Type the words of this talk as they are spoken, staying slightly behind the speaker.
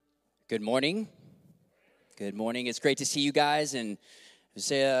Good morning. Good morning. It's great to see you guys, and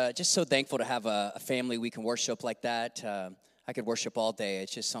just so thankful to have a family we can worship like that. I could worship all day.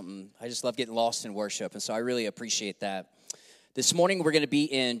 It's just something, I just love getting lost in worship, and so I really appreciate that. This morning, we're going to be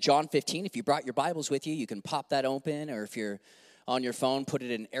in John 15. If you brought your Bibles with you, you can pop that open, or if you're on your phone, put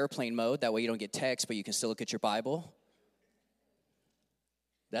it in airplane mode. That way you don't get text, but you can still look at your Bible.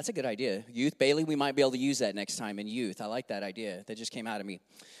 That's a good idea. Youth, Bailey, we might be able to use that next time in youth. I like that idea. That just came out of me.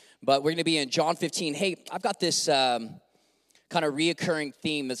 But we're going to be in John 15. Hey, I've got this kind of reoccurring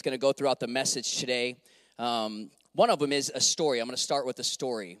theme that's going to go throughout the message today. One of them is a story. I'm going to start with a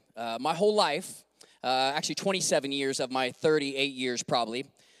story. My whole life, actually 27 years of my 38 years probably.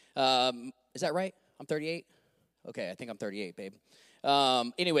 Is that right? I'm 38? Okay, I think I'm 38, babe.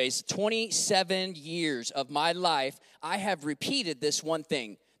 Anyways, 27 years of my life, I have repeated this one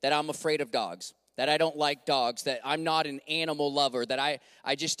thing, that I'm afraid of dogs, that I don't like dogs, that I'm not an animal lover, that I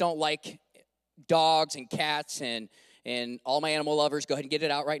just don't like dogs and cats, and all my animal lovers, go ahead and get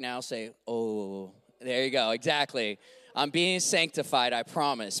it out right now. Say, oh, there you go, exactly. I'm being sanctified, I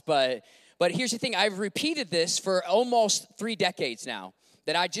promise. But here's the thing, I've repeated this for almost 3 decades now.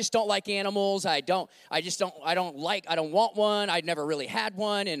 That I just don't like animals. I don't want one. I'd never really had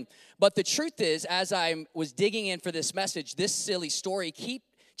one. But the truth is, as I was digging in for this message, this silly story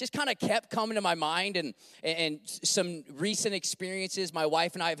just kind of kept coming to my mind, and some recent experiences my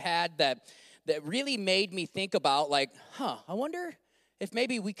wife and I have had that really made me think about, like, I wonder if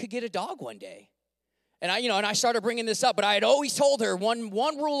maybe we could get a dog one day. And I started bringing this up, but I had always told her one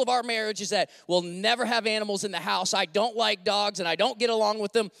rule of our marriage is that we'll never have animals in the house. I don't like dogs, and I don't get along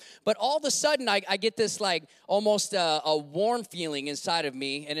with them. But all of a sudden, I get this, like, almost a warm feeling inside of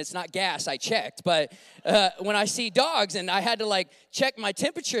me, and it's not gas. I checked. But when I see dogs, and I had to, like, check my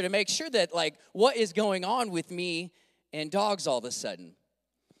temperature to make sure that, like, what is going on with me and dogs all of a sudden.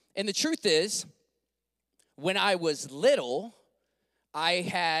 And the truth is, when I was little, I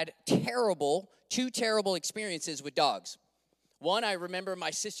had two terrible experiences with dogs. One, I remember my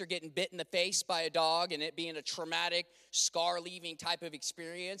sister getting bit in the face by a dog and it being a traumatic, scar-leaving type of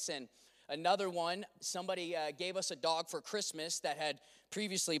experience. And another one, somebody gave us a dog for Christmas that had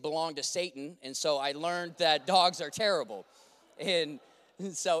previously belonged to Satan. And so I learned that dogs are terrible. And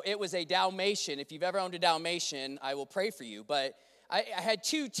so it was a Dalmatian. If you've ever owned a Dalmatian, I will pray for you. But I had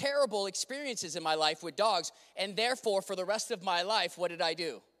 2 terrible experiences in my life with dogs. And therefore, for the rest of my life, what did I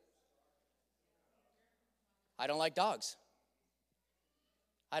do? I don't like dogs.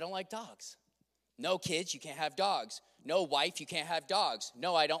 I don't like dogs. No, kids, you can't have dogs. No, wife, you can't have dogs.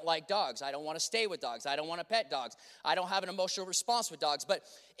 No, I don't like dogs. I don't want to stay with dogs. I don't want to pet dogs. I don't have an emotional response with dogs. But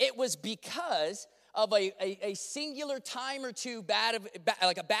it was because of a singular time or two,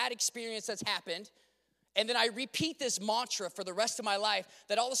 like a bad experience that's happened. And then I repeat this mantra for the rest of my life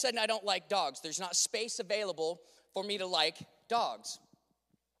that all of a sudden I don't like dogs. There's not space available for me to like dogs.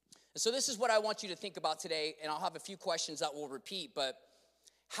 And so this is what I want you to think about today, and I'll have a few questions that we'll repeat, but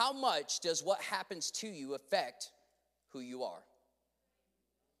how much does what happens to you affect who you are?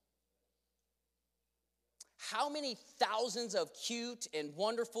 How many thousands of cute and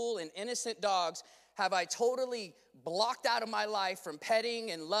wonderful and innocent dogs have I totally blocked out of my life from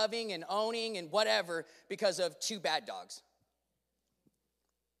petting and loving and owning and whatever because of 2 bad dogs?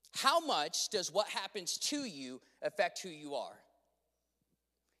 How much does what happens to you affect who you are?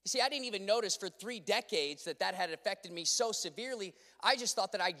 You see, I didn't even notice for 3 decades that had affected me so severely. I just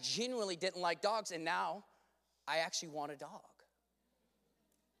thought that I genuinely didn't like dogs, and now I actually want a dog.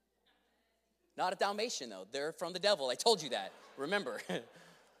 Not a Dalmatian, though. They're from the devil. I told you that. Remember.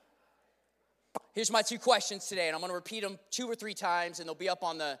 Here's my 2 questions today, and I'm going to repeat them 2 or 3 times, and they'll be up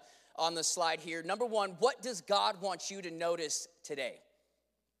on the slide here. Number 1, what does God want you to notice today?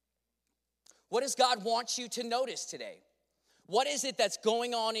 What does God want you to notice today? What is it that's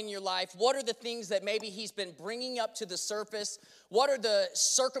going on in your life? What are the things that maybe he's been bringing up to the surface? What are the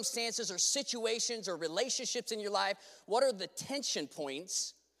circumstances or situations or relationships in your life? What are the tension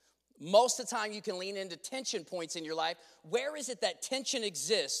points? Most of the time you can lean into tension points in your life. Where is it that tension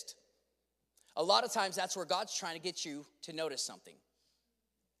exists? A lot of times that's where God's trying to get you to notice something.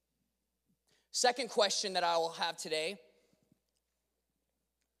 Second question that I will have today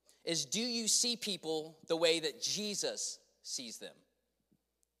is, do you see people the way that Jesus sees them?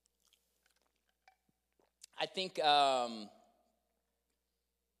 I think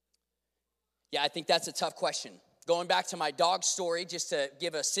that's a tough question. Going back to my dog story, just to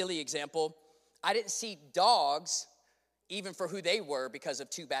give a silly example, I didn't see dogs even for who they were because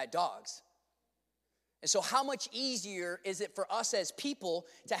of 2 bad dogs. And so how much easier is it for us as people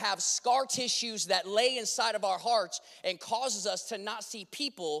to have scar tissues that lay inside of our hearts and causes us to not see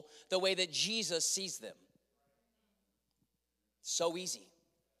people the way that Jesus sees them? So easy.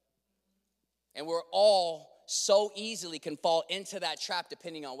 And we're all so easily can fall into that trap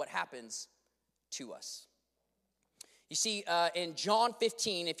depending on what happens to us. You see, in John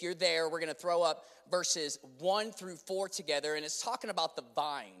 15, if you're there, we're going to throw up verses 1 through 4 together, and it's talking about the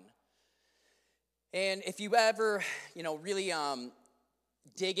vine. And if you ever, really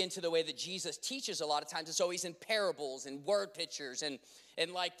dig into the way that Jesus teaches a lot of times, it's always in parables and word pictures and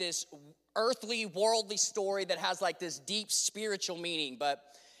like this earthly, worldly story that has like this deep spiritual meaning. But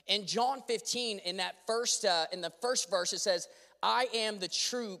in John 15, in the first verse, it says, "I am the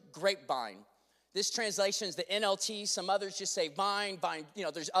true grapevine." This translation is the NLT. Some others just say vine.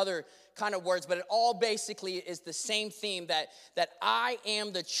 There's other kind of words, but it all basically is the same theme that I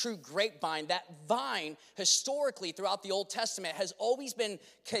am the true grapevine. That vine, historically, throughout the Old Testament, has always been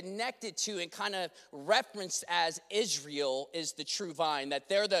connected to and kind of referenced as Israel is the true vine, that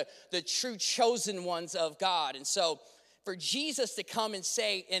they're the true chosen ones of God. And so for Jesus to come and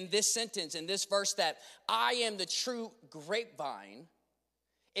say in this sentence, in this verse, that I am the true grapevine,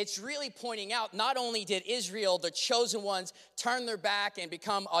 it's really pointing out not only did Israel, the chosen ones, turn their back and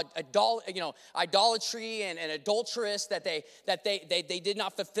become idolatry and adulterous, that they did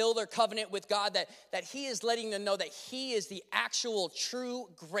not fulfill their covenant with God, that he is letting them know that he is the actual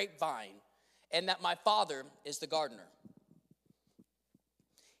true grapevine and that my Father is the gardener.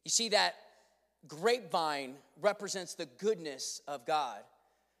 You see, that grapevine represents the goodness of God.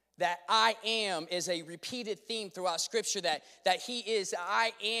 That I am is a repeated theme throughout Scripture, that he is,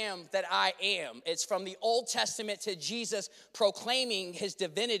 I am that I am. It's from the Old Testament to Jesus proclaiming his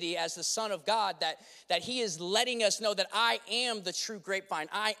divinity as the Son of God, that he is letting us know that I am the true grapevine.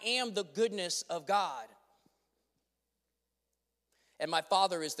 I am the goodness of God. And my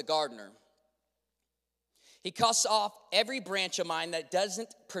Father is the gardener. He cuts off every branch of mine that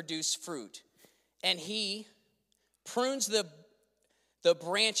doesn't produce fruit, and he prunes the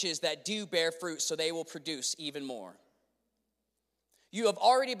branches that do bear fruit so they will produce even more. You have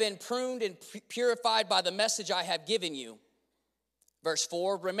already been pruned and purified by the message I have given you. Verse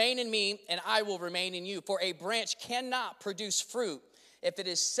 4, remain in me and I will remain in you. For a branch cannot produce fruit if it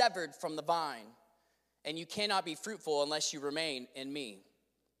is severed from the vine, and you cannot be fruitful unless you remain in me.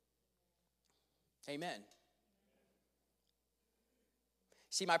 Amen.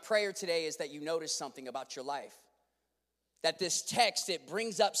 See, my prayer today is that you notice something about your life. That this text, it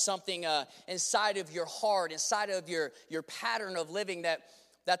brings up something inside of your heart, inside of your pattern of living that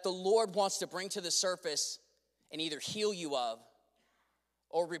the Lord wants to bring to the surface and either heal you of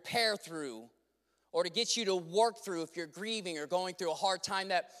or repair through or to get you to work through if you're grieving or going through a hard time,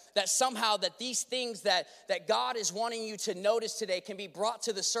 that somehow that these things that God is wanting you to notice today can be brought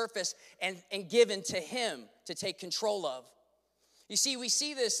to the surface and given to him to take control of. You see, we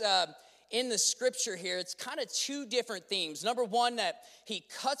see this in the scripture here. It's kind of two different themes. Number one, that he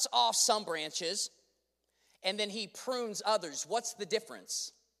cuts off some branches and then he prunes others. What's the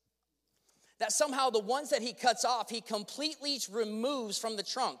difference? That somehow the ones that he cuts off, he completely removes from the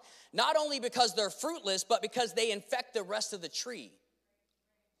trunk. Not only because they're fruitless, but because they infect the rest of the tree.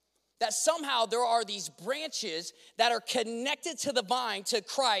 That somehow there are these branches that are connected to the vine, to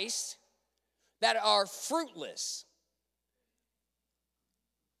Christ, that are fruitless.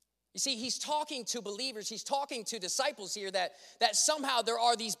 You see, he's talking to believers, he's talking to disciples here that somehow there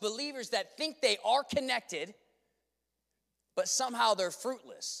are these believers that think they are connected, but somehow they're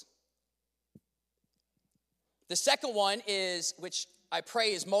fruitless. The second one is, which I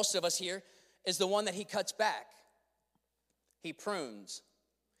pray is most of us here, is the one that he cuts back. He prunes.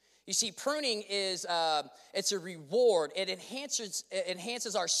 You see, pruning is it's a reward. It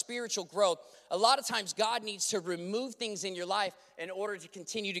enhances our spiritual growth. A lot of times God needs to remove things in your life in order to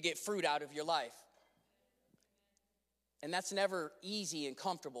continue to get fruit out of your life. And that's never easy and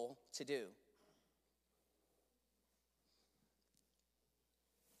comfortable to do.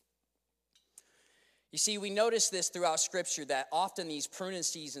 You see, we notice this throughout Scripture that often these pruning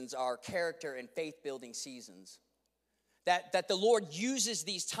seasons are character and faith-building seasons. That the Lord uses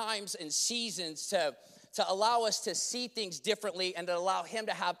these times and seasons to allow us to see things differently and to allow him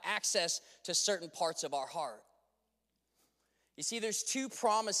to have access to certain parts of our heart. You see, there's two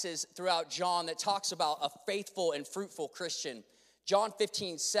promises throughout John that talks about a faithful and fruitful Christian. John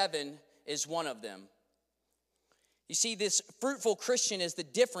 15:7 is one of them. You see, this fruitful Christian is the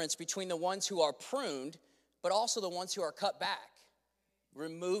difference between the ones who are pruned, but also the ones who are cut back,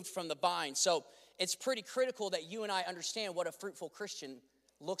 removed from the vine. So it's pretty critical that you and I understand what a fruitful Christian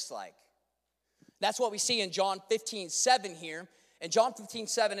looks like. That's what we see in John 15:7 here. In John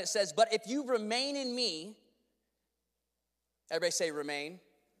 15:7 it says, but if you remain in me, everybody say remain.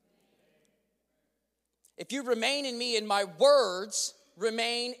 If you remain in me and my words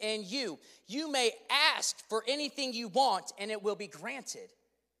remain in you, you may ask for anything you want and it will be granted.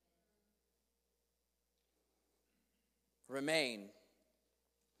 Remain.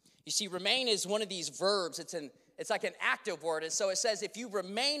 You see, remain is one of these verbs. It's like an active word. And so it says, if you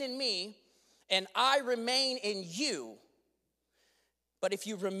remain in me and I remain in you, but if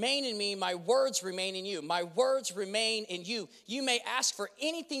you remain in me, my words remain in you. My words remain in you. You may ask for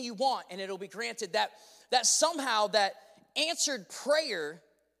anything you want and it'll be granted. That somehow that answered prayer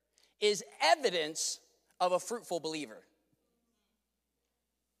is evidence of a fruitful believer.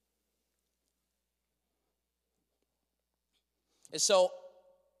 And so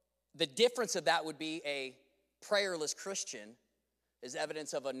the difference of that would be a prayerless Christian is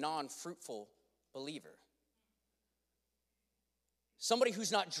evidence of a non-fruitful believer. Somebody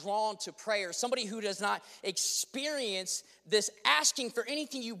who's not drawn to prayer, somebody who does not experience this asking for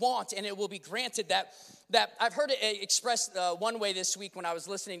anything you want and it will be granted. That I've heard it expressed one way this week when I was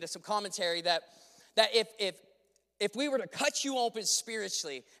listening to some commentary that if we were to cut you open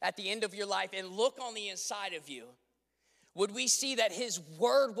spiritually at the end of your life and look on the inside of you, would we see that his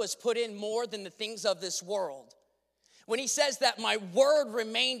word was put in more than the things of this world? When he says that my word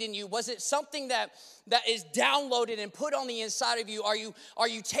remained in you, was it something that is downloaded and put on the inside of you? Are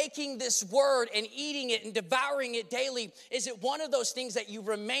you taking this word and eating it and devouring it daily? Is it one of those things that you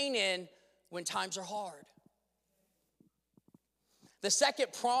remain in when times are hard? The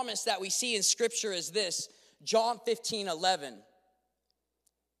second promise that we see in Scripture is this, John 15:11.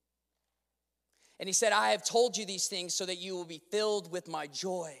 And he said, I have told you these things so that you will be filled with my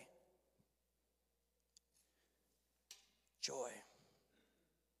joy. Joy.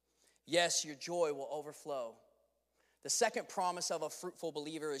 Yes, your joy will overflow. The second promise of a fruitful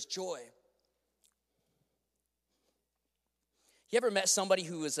believer is joy. You ever met somebody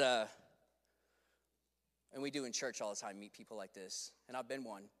who was, and we do in church all the time, meet people like this, and I've been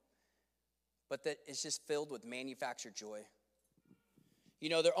one, but that is just filled with manufactured joy. You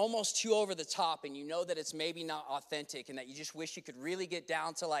know, they're almost too over the top, and you know that it's maybe not authentic and that you just wish you could really get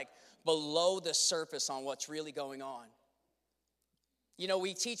down to like below the surface on what's really going on. You know,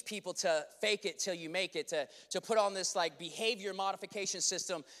 we teach people to fake it till you make it, to put on this like behavior modification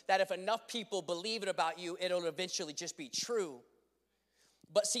system that if enough people believe it about you, it'll eventually just be true.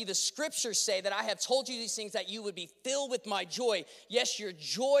 But see, the scriptures say that I have told you these things that you would be filled with my joy. Yes, your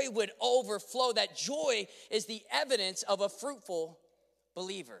joy would overflow. That joy is the evidence of a fruitful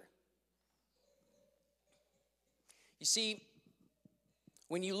believer. You see,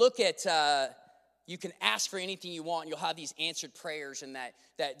 when you look at, you can ask for anything you want, and you'll have these answered prayers, and that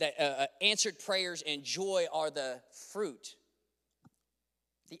answered prayers and joy are the fruit,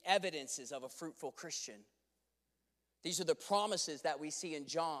 the evidences of a fruitful Christian. These are the promises that we see in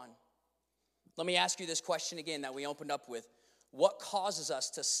John. Let me ask you this question again that we opened up with. What causes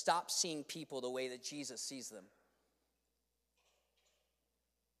us to stop seeing people the way that Jesus sees them?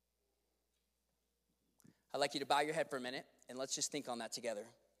 I'd like you to bow your head for a minute, and let's just think on that together.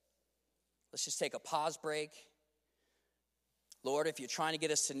 Let's just take a pause break. Lord, if you're trying to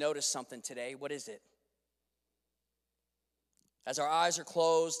get us to notice something today, what is it? As our eyes are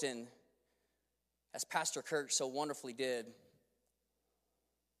closed, and as Pastor Kirk so wonderfully did,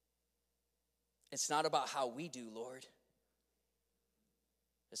 it's not about how we do, Lord.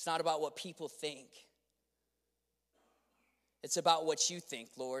 It's not about what people think. It's about what you think,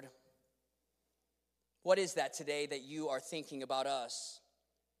 Lord. What is that today that you are thinking about us?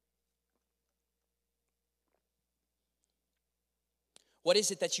 What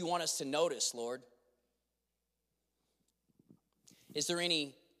is it that you want us to notice, Lord? Is there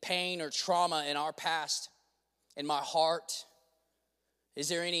any pain or trauma in our past, in my heart? Is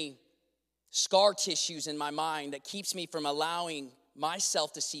there any scar tissues in my mind that keeps me from allowing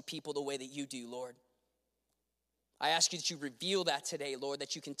myself to see people the way that you do, Lord? I ask you that you reveal that today, Lord,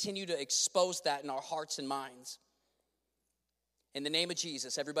 that you continue to expose that in our hearts and minds. In the name of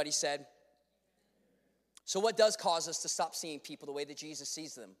Jesus, everybody said. So what does cause us to stop seeing people the way that Jesus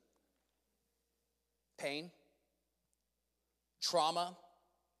sees them? Pain, trauma,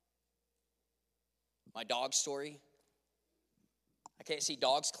 my dog story. I can't see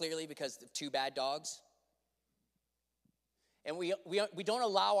dogs clearly because of two bad dogs. And we don't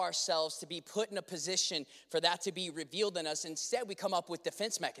allow ourselves to be put in a position for that to be revealed in us. Instead, we come up with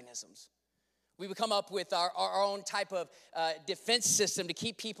defense mechanisms. We would come up with our own type of defense system to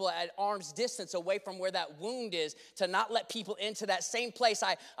keep people at arm's distance away from where that wound is, to not let people into that same place.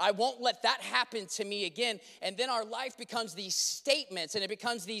 I won't let that happen to me again. And then our life becomes these statements, and it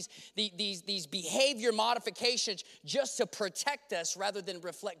becomes these behavior modifications just to protect us rather than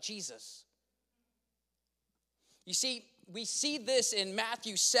reflect Jesus. You see, we see this in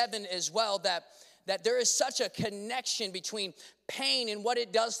Matthew 7 as well, that there is such a connection between pain and what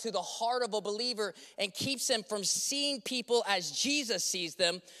it does to the heart of a believer and keeps them from seeing people as Jesus sees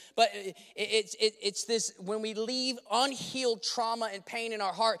them. But it's this, when we leave unhealed trauma and pain in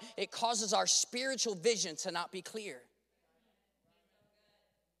our heart, it causes our spiritual vision to not be clear.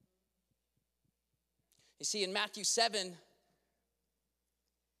 You see, in Matthew 7,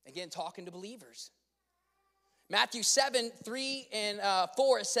 again, talking to believers. Matthew 7, 3 and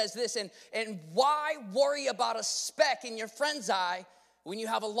 4, it says this, and why worry about a speck in your friend's eye when you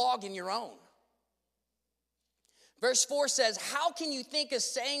have a log in your own? Verse 4 says, how can you think of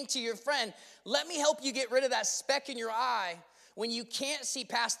saying to your friend, let me help you get rid of that speck in your eye, when you can't see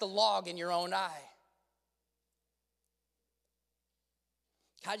past the log in your own eye?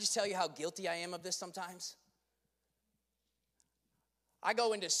 Can I just tell you how guilty I am of this sometimes? I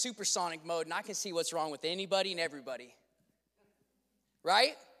go into supersonic mode and I can see what's wrong with anybody and everybody.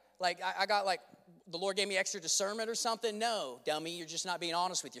 Right? Like I got like, the Lord gave me extra discernment or something? No, dummy, you're just not being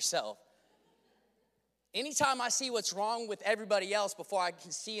honest with yourself. Anytime I see what's wrong with everybody else before I can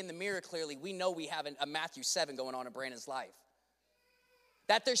see in the mirror clearly, we know we have a Matthew 7 going on in Brandon's life.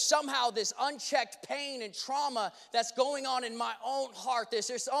 That there's somehow this unchecked pain and trauma that's going on in my own heart. There's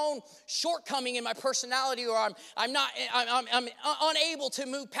this own shortcoming in my personality, or I'm unable to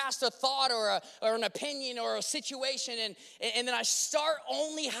move past a thought or an opinion or a situation, and then I start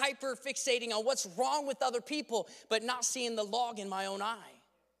only hyper fixating on what's wrong with other people, but not seeing the log in my own eye.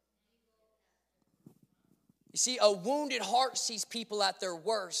 You see, a wounded heart sees people at their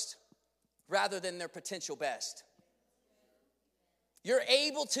worst rather than their potential best. You're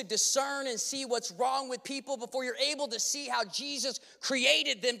able to discern and see what's wrong with people before you're able to see how Jesus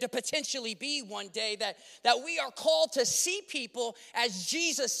created them to potentially be one day. That we are called to see people as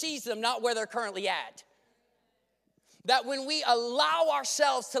Jesus sees them, not where they're currently at. That when we allow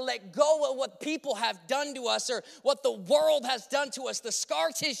ourselves to let go of what people have done to us or what the world has done to us, the scar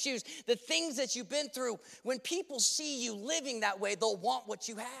tissues, the things that you've been through, when people see you living that way, they'll want what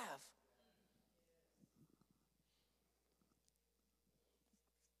you have.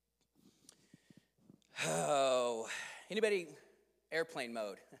 Oh, anybody airplane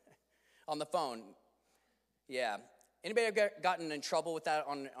mode on the phone? Yeah. Anybody ever gotten in trouble with that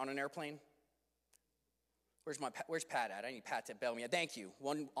on an airplane? Where's Pat at? I need Pat to bail me out. Thank you.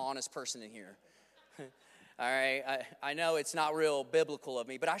 One honest person in here. All right. I know it's not real biblical of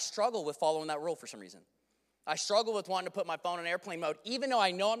me, but I struggle with following that rule for some reason. I struggle with wanting to put my phone in airplane mode, even though I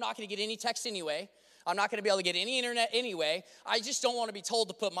know I'm not going to get any text anyway. I'm not going to be able to get any internet anyway. I just don't want to be told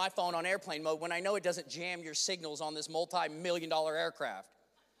to put my phone on airplane mode when I know it doesn't jam your signals on this multi-million-dollar aircraft.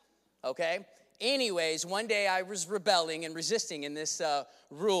 Okay? Anyways, one day I was rebelling and resisting in this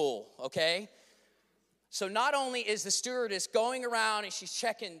rule, okay? So not only is the stewardess going around and she's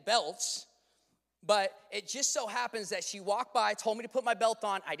checking belts, but it just so happens that she walked by, told me to put my belt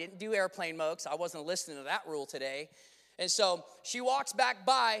on. I didn't do airplane mode because I wasn't listening to that rule today. And so she walks back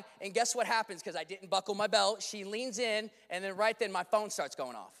by, and guess what happens? Because I didn't buckle my belt. She leans in, and then right then my phone starts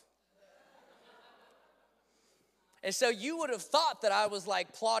going off. And so you would have thought that I was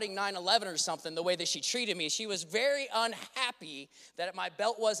like plotting 9/11 or something, the way that she treated me. She was very unhappy that my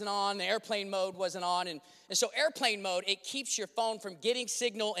belt wasn't on, the airplane mode wasn't on. And so airplane mode, it keeps your phone from getting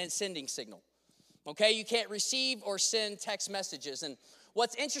signal and sending signal. Okay, you can't receive or send text messages. And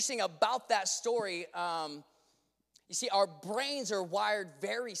what's interesting about that story, you see, our brains are wired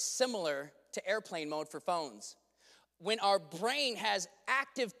very similar to airplane mode for phones. When our brain has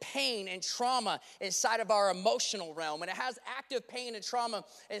active pain and trauma inside of our emotional realm, when it has active pain and trauma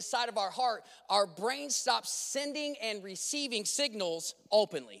inside of our heart, our brain stops sending and receiving signals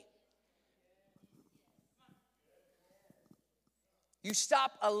openly. You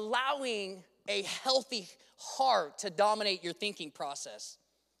stop allowing a healthy heart to dominate your thinking process.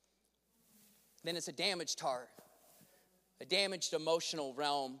 Then it's a damaged heart. A damaged emotional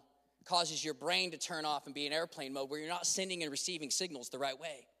realm causes your brain to turn off and be in airplane mode where you're not sending and receiving signals the right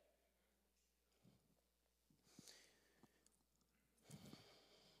way.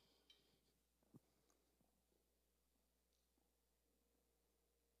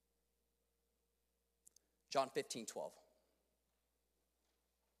 John 15:12.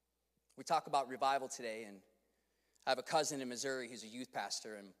 We talk about revival today, and I have a cousin in Missouri who's a youth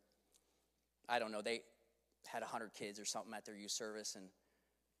pastor, and I don't know, they had 100 kids or something at their youth service, and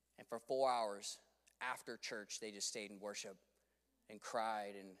for 4 hours after church, they just stayed in worship and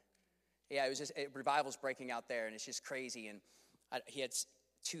cried. And yeah, it was just, revival's breaking out there, and it's just crazy. And he had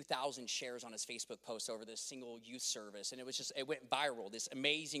 2,000 shares on his Facebook post over this single youth service, and it went viral. This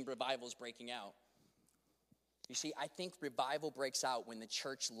amazing revival is breaking out. You see, I think revival breaks out when the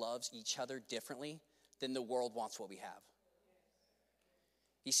church loves each other differently than the world wants what we have.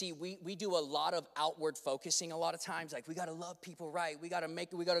 You see, we do a lot of outward focusing a lot of times. Like, we got to love people right. We got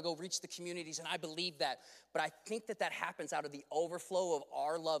to go reach the communities, and I believe that. But I think that happens out of the overflow of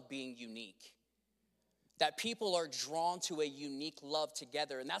our love being unique. That people are drawn to a unique love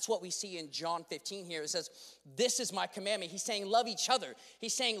together. And that's what we see in John 15 here. It says, this is my commandment. He's saying love each other.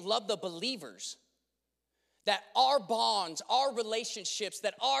 He's saying love the believers. That our bonds, our relationships,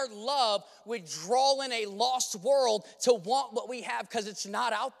 that our love would draw in a lost world to want what we have because it's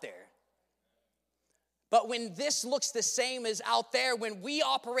not out there. But when this looks the same as out there, when we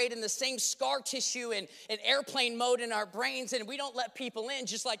operate in the same scar tissue and airplane mode in our brains, and we don't let people in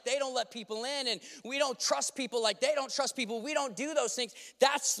just like they don't let people in, and we don't trust people like they don't trust people, we don't do those things,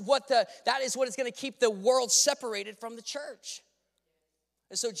 that is what is going to keep the world separated from the church.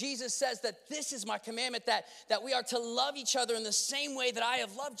 And so Jesus says that this is my commandment, that we are to love each other in the same way that I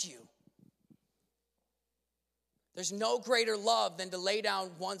have loved you. There's no greater love than to lay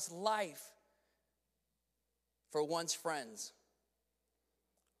down one's life for one's friends.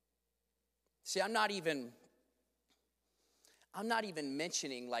 See, I'm not even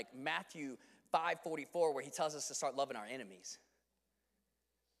mentioning like Matthew 5:44, where he tells us to start loving our enemies.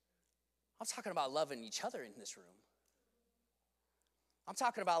 I'm talking about loving each other in this room. I'm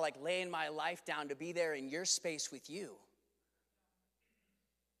talking about like laying my life down to be there in your space with you.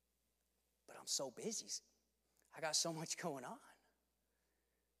 But I'm so busy. I got so much going on.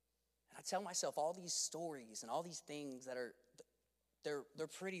 And I tell myself all these stories and all these things that they're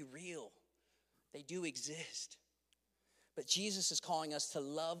pretty real. They do exist. But Jesus is calling us to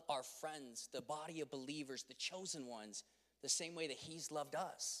love our friends, the body of believers, the chosen ones, the same way that he's loved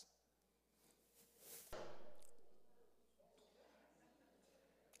us.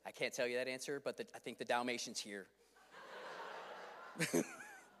 I can't tell you that answer, but I think the Dalmatian's here.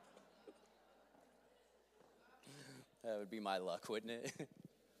 That would be my luck, wouldn't it?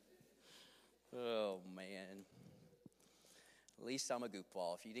 Oh, man. At least I'm a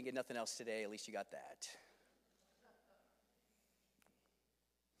goofball. If you didn't get nothing else today, at least you got that.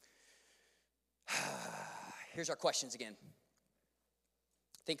 Here's our questions again.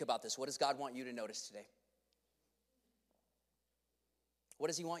 Think about this. What does God want you to notice today? What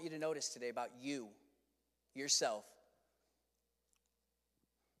does he want you to notice today about you, yourself?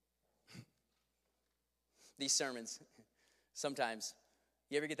 These sermons, sometimes,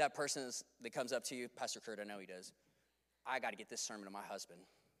 you ever get that person that comes up to you? Pastor Kurt, I know he does. I got to get this sermon to my husband.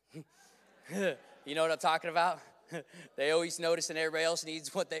 You know what I'm talking about? They always notice and everybody else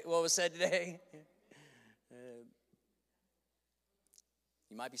needs what was said today.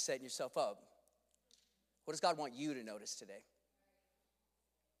 You might be setting yourself up. What does God want you to notice today?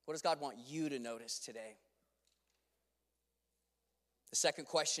 What does God want you to notice today? The second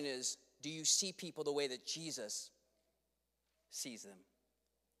question is, do you see people the way that Jesus sees them?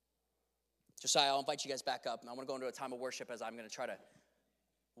 Josiah, I'll invite you guys back up. I want to go into a time of worship as I'm going to try to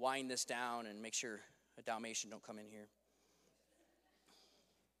wind this down and make sure a Dalmatian don't come in here.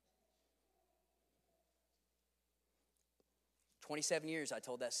 For 27 years, I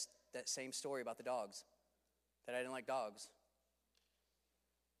told that same story about the dogs, that I didn't like dogs.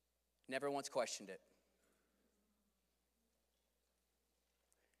 Never once questioned it.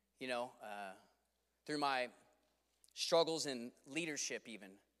 You know, through my struggles in leadership even,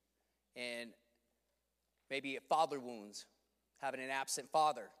 and maybe father wounds, having an absent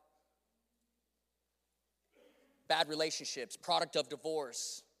father, bad relationships, product of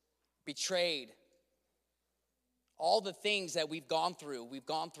divorce, betrayed, all the things that we've gone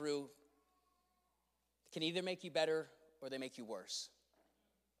through can either make you better or they make you worse.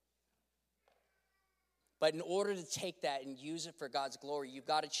 But in order to take that and use it for God's glory, you've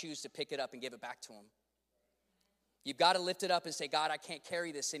got to choose to pick it up and give it back to him. You've got to lift it up and say, God, I can't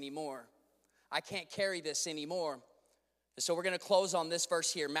carry this anymore. I can't carry this anymore. And so we're going to close on this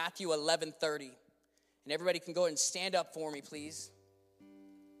verse here, Matthew 11:30. And everybody can go ahead and stand up for me, please.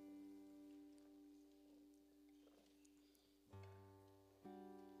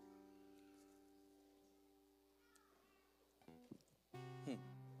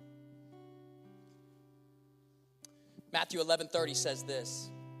 Matthew 11:30 says this.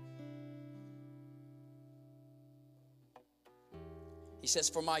 says,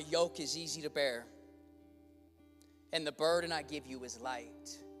 for my yoke is easy to bear, and the burden I give you is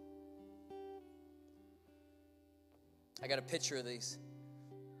light. I got a picture of these,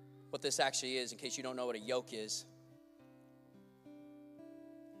 what this actually is, in case you don't know what a yoke is.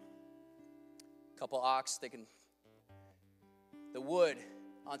 A couple ox, the wood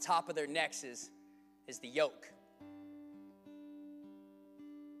on top of their necks is the yoke.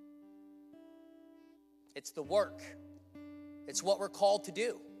 It's the work. It's what we're called to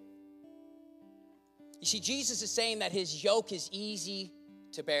do. You see, Jesus is saying that his yoke is easy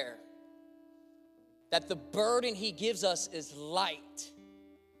to bear. That the burden he gives us is light.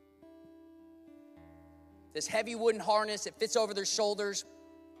 This heavy wooden harness, it fits over their shoulders,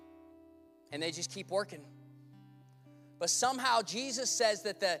 and they just keep working. But somehow Jesus says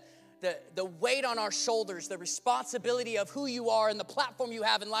that the weight on our shoulders, the responsibility of who you are and the platform you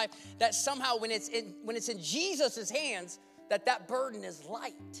have in life, that somehow when it's in Jesus' hands, that burden is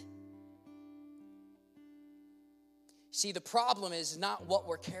light. See, the problem is not what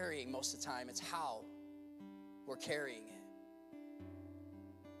we're carrying most of the time, it's how we're carrying it.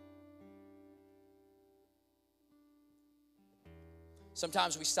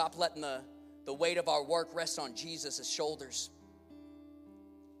 Sometimes we stop letting the weight of our work rest on Jesus' shoulders.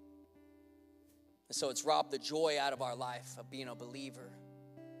 And so it's robbed the joy out of our life of being a believer.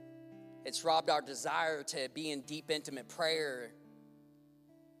 It's robbed our desire to be in deep, intimate prayer.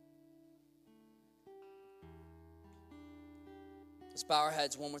 Let's bow our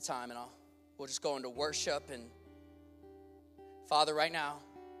heads one more time, and we'll just go into worship. And Father, right now,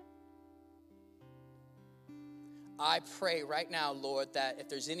 I pray right now, Lord, that if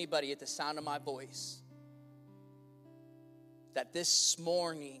there's anybody at the sound of my voice, that this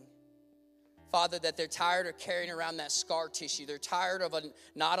morning, Father, that they're tired of carrying around that scar tissue. They're tired of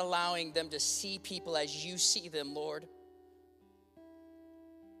not allowing them to see people as you see them, Lord.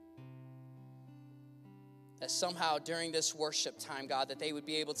 That somehow during this worship time, God, that they would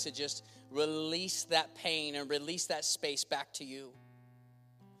be able to just release that pain and release that space back to you.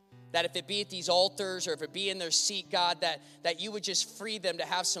 That if it be at these altars or if it be in their seat, God, that you would just free them to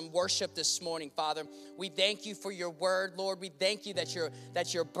have some worship this morning, Father. We thank you for your word, Lord. We thank you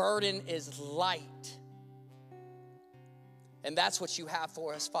that your burden is light. And that's what you have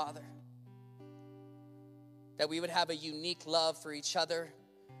for us, Father. That we would have a unique love for each other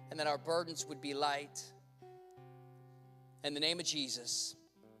and that our burdens would be light. In the name of Jesus,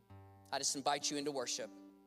 I just invite you into worship.